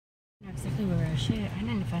Exactly where shit. I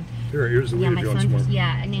didn't find. Here's the lead if you want some more.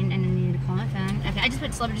 Yeah, and then I need to call my phone. Okay, I just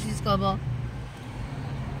put Celebrity Juice Global.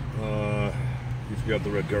 You forgot the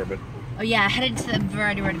red carpet. Oh yeah, I headed to the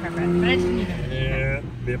variety red carpet, but I didn't need it. Yeah,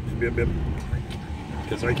 bip.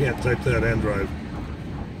 Because I can't type that and drive.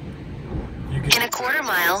 In a quarter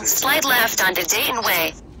mile, slide left onto Dayton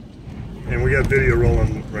Way. And we got video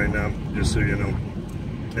rolling right now, just so you know.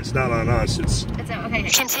 It's not on us, it's okay.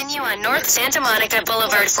 Continue on North Santa Monica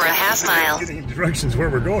Boulevard for a half mile. Getting directions where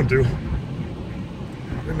we're going to.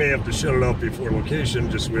 We may have to shut it off before location,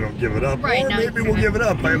 just so we don't give it up. Right, or maybe we'll give it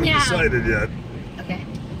up. I haven't decided yet. Okay.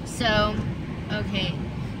 So, okay.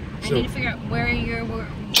 I need to figure out where you're...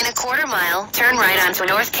 In a quarter mile, turn right onto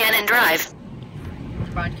North Cannon Drive.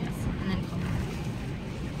 Broadcast. And then call.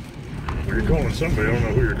 Well, you're calling somebody. I don't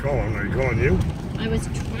know who you're calling. Are you calling you? I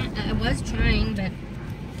was trying, but...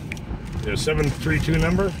 Yeah, 732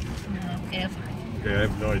 number? No, okay, that's fine. Okay, I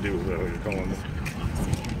have no idea who you're calling.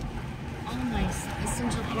 All my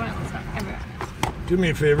essential oils are everywhere. Do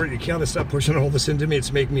me a favor, you can't stop pushing all this into me.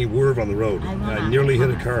 It's making me swerve on the road. I nearly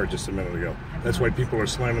hit a car just a minute ago. That's why people are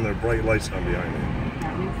slamming their bright lights on behind me.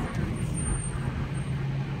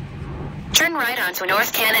 Turn right onto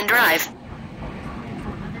North Cannon Drive.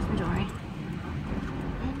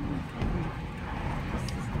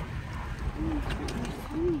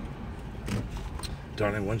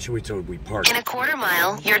 Darling, when should we park? In a quarter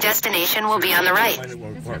mile, your destination will be on the right. Find it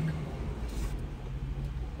when we park.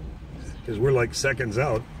 Because we're like seconds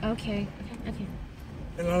out. Okay.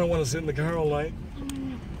 And I don't want to sit in the car all night.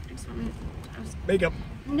 Makeup.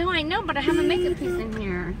 No, I know, but I have a makeup piece in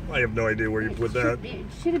here. I have no idea where you put that. It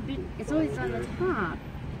should have been. It's always on the top.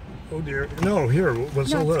 Oh dear. No, here.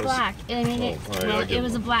 What's all this? It's black. I mean, it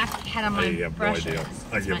was a black head on my brushes. I have no idea.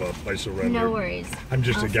 I give up. I surrender. No worries. I'm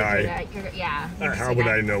just a guy. Yeah. How would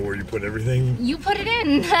I know where you put everything? You put it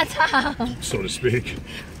in. That's how. So to speak.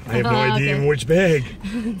 I have no idea in which bag.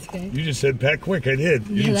 Okay. You just said pack quick. I did.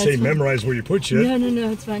 You didn't say memorize where you put shit. No,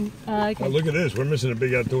 it's fine. Okay. Oh, look at this. We're missing a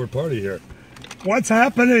big outdoor party here. What's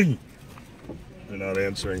happening? They're not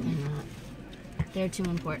answering. They're too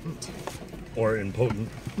important. Or impotent.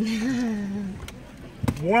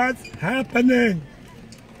 What's happening?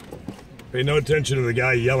 Pay no attention to the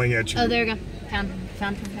guy yelling at you. Oh, there we go. Found.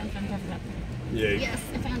 Yay. Yes,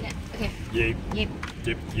 I found it. Okay. Yay. Yep.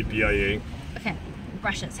 Yippee-yi-yay. Okay.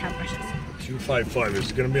 Brushes. Have brushes. 255. Is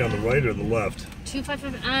it going to be on the right or the left?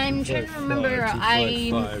 255. I'm trying to remember.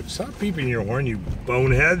 255. Stop beeping your horn, you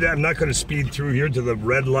bonehead. I'm not going to speed through here to the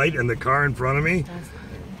red light and the car in front of me.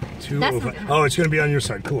 205. Oh, it's going to be on your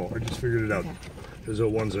side. Cool. I just figured it out. Okay. There's a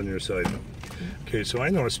ones on your side. Okay, so I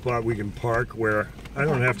know a spot we can park where I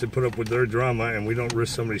don't have to put up with their drama and we don't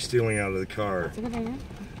risk somebody stealing out of the car. That's a good idea.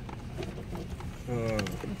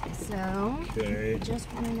 Okay,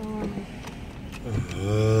 just want to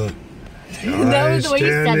know. Guys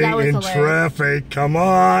standing in traffic. Come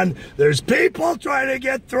on. There's people trying to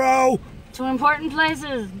get through. To important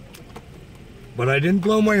places. But I didn't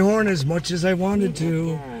blow my horn as much as I wanted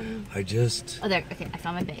to. I just... Oh, there. Okay, I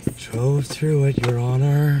found my base. Drove through it, Your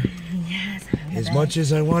Honor. Yes. As much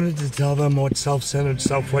as I wanted to tell them what self-centered,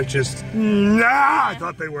 self-righteous... I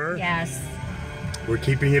thought they were. Yes. We're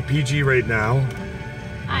keeping it PG right now.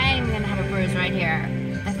 I'm going to have a bruise right here.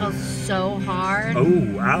 That feels so hard.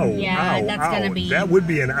 Oh, ow. Yeah, ow, that's going to be... That would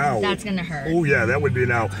be an ow. That's going to hurt. Oh, yeah, that would be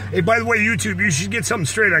an ow. Hey, by the way, YouTube, you should get something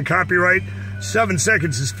straight on copyright. 7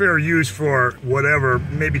 seconds is fair use for whatever,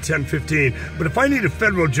 maybe 10, 15. But if I need a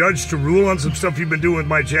federal judge to rule on some stuff you've been doing with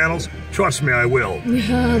my channels, trust me, I will.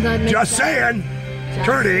 Just saying.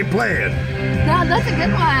 Kurt ain't playing. No, that's a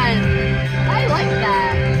good one. I like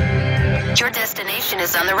that. Your destination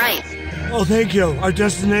is on the right. Oh, thank you. Our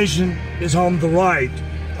destination is on the right.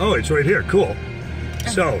 Oh, it's right here. Cool.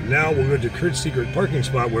 So, now we'll go to Kurt's secret parking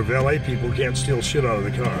spot where valet people can't steal shit out of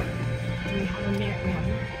the car.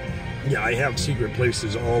 Yeah, I have secret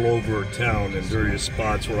places all over town in various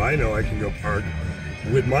spots where I know I can go park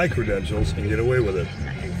with my credentials and get away with it.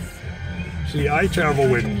 See, I travel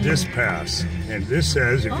with this pass, and this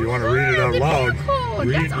says, if you want to read it out loud,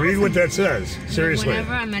 read what that says. Seriously.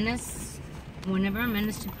 Whenever a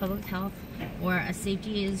menace to public health or a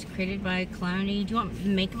safety is created by calamity, do you want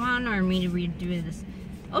makeup on or me to read through this?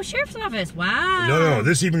 Oh, Sheriff's Office. Wow. No,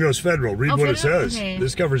 this even goes federal. Read what it says. Okay.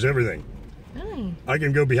 This covers everything. Really? I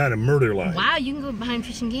can go behind a murder line. Wow, you can go behind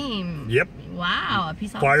Fish and Game. Yep. Wow, a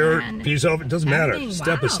piece off. Fire, piece off. It doesn't matter. Wow.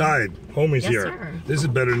 Step aside. Homie's here. Sir. This is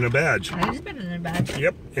better than a badge. It is better than a badge.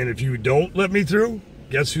 Yep. And if you don't let me through,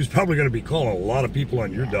 guess who's probably going to be calling a lot of people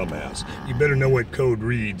on your dumb ass? You better know what code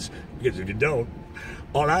reads, because if you don't,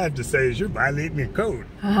 All I have to say is you're violating your code.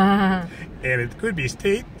 And it could be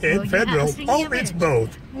state and federal. Oh, it's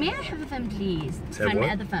both. May I have a phone, please? Find my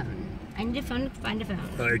other phone. I need a phone to find a phone.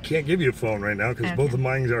 I can't give you a phone right now because both of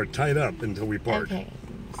mine are tied up until we park. Okay.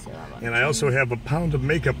 So and I also have a pound of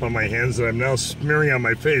makeup on my hands that I'm now smearing on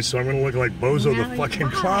my face, so I'm going to look like Bozo the fucking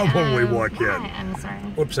clown when we walk in. I'm sorry.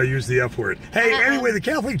 Whoops, I used the F word. Hey, anyway, the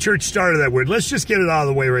Catholic Church started that word. Let's just get it out of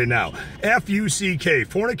the way right now. F-U-C-K,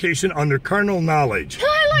 fornication under carnal knowledge.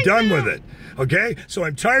 Done with it. Okay? So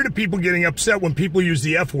I'm tired of people getting upset when people use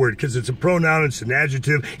the F word because it's a pronoun, it's an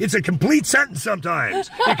adjective. It's a complete sentence sometimes.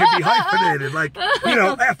 It can be hyphenated, like, you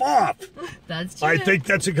know, F off. That's true. I think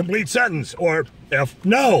that's a complete sentence. Or F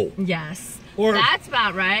no. Yes. Or that's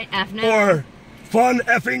about right. F no. Or fun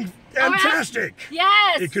effing fantastic.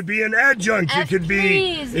 Yes. It could be an adjunct. F,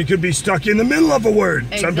 it could be stuck in the middle of a word.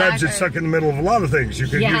 Exactly. Sometimes it's stuck in the middle of a lot of things. You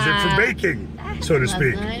could use it for baking, so to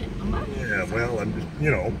speak. Yeah, well,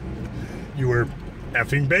 you know, you were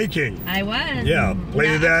effing baking. I was. Yeah,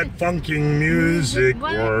 play that funking music.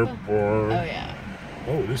 Oh yeah.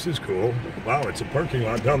 Oh, this is cool. Wow, it's a parking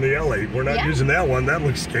lot down the alley. We're not using that one. That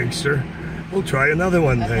looks gangster. We'll try another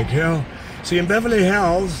one, thank you. See, in Beverly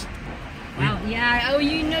Hills. Wow, yeah. Oh,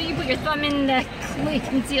 you know you put your thumb in the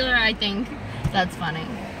concealer, I think. That's funny.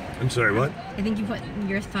 I'm sorry, what? I think you put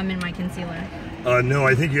your thumb in my concealer. No,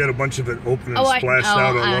 I think you had a bunch of it open and splashed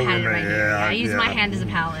out all over me. Right I use my hand as a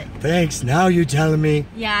palette. Thanks. Now you're telling me.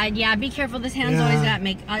 Yeah. Be careful. This hand's always got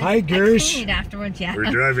make. Hi, Gersh. I clean it afterwards. Yeah. We're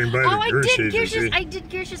driving by the Gersh agency. I did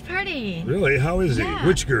Gersh's party. Really? How is he?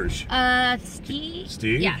 Which Gersh? Steve.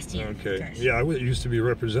 Steve? Yeah, Steve. Okay. Gersh. Yeah, I used to be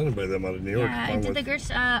represented by them out of New York. Yeah, I did the Gersh.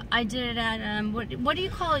 I did it at what do you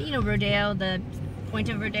call it? You know, rodeo, the point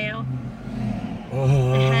of rodeo.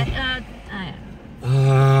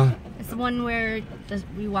 It's the one where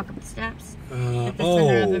we walk up the steps at the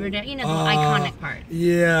center of the rodeo. You know, the iconic part.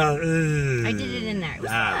 Yeah. I did it in there. It was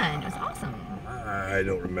fun. It was awesome. I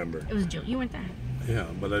don't remember. It was Jill. You weren't there. Yeah,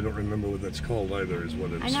 but I don't remember what that's called either, is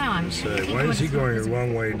what it's I know, I'm saying. Why is he going a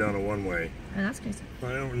wrong way down a one-way? Oh, that's crazy.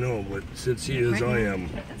 I don't know, but since he is, I am.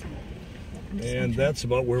 And that's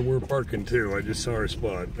about where we're parking, too. I just saw our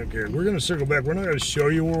spot. Okay, we're going to circle back. We're not going to show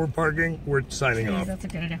you where we're parking. We're signing off. That's a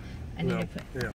good idea. I need to put... Yeah.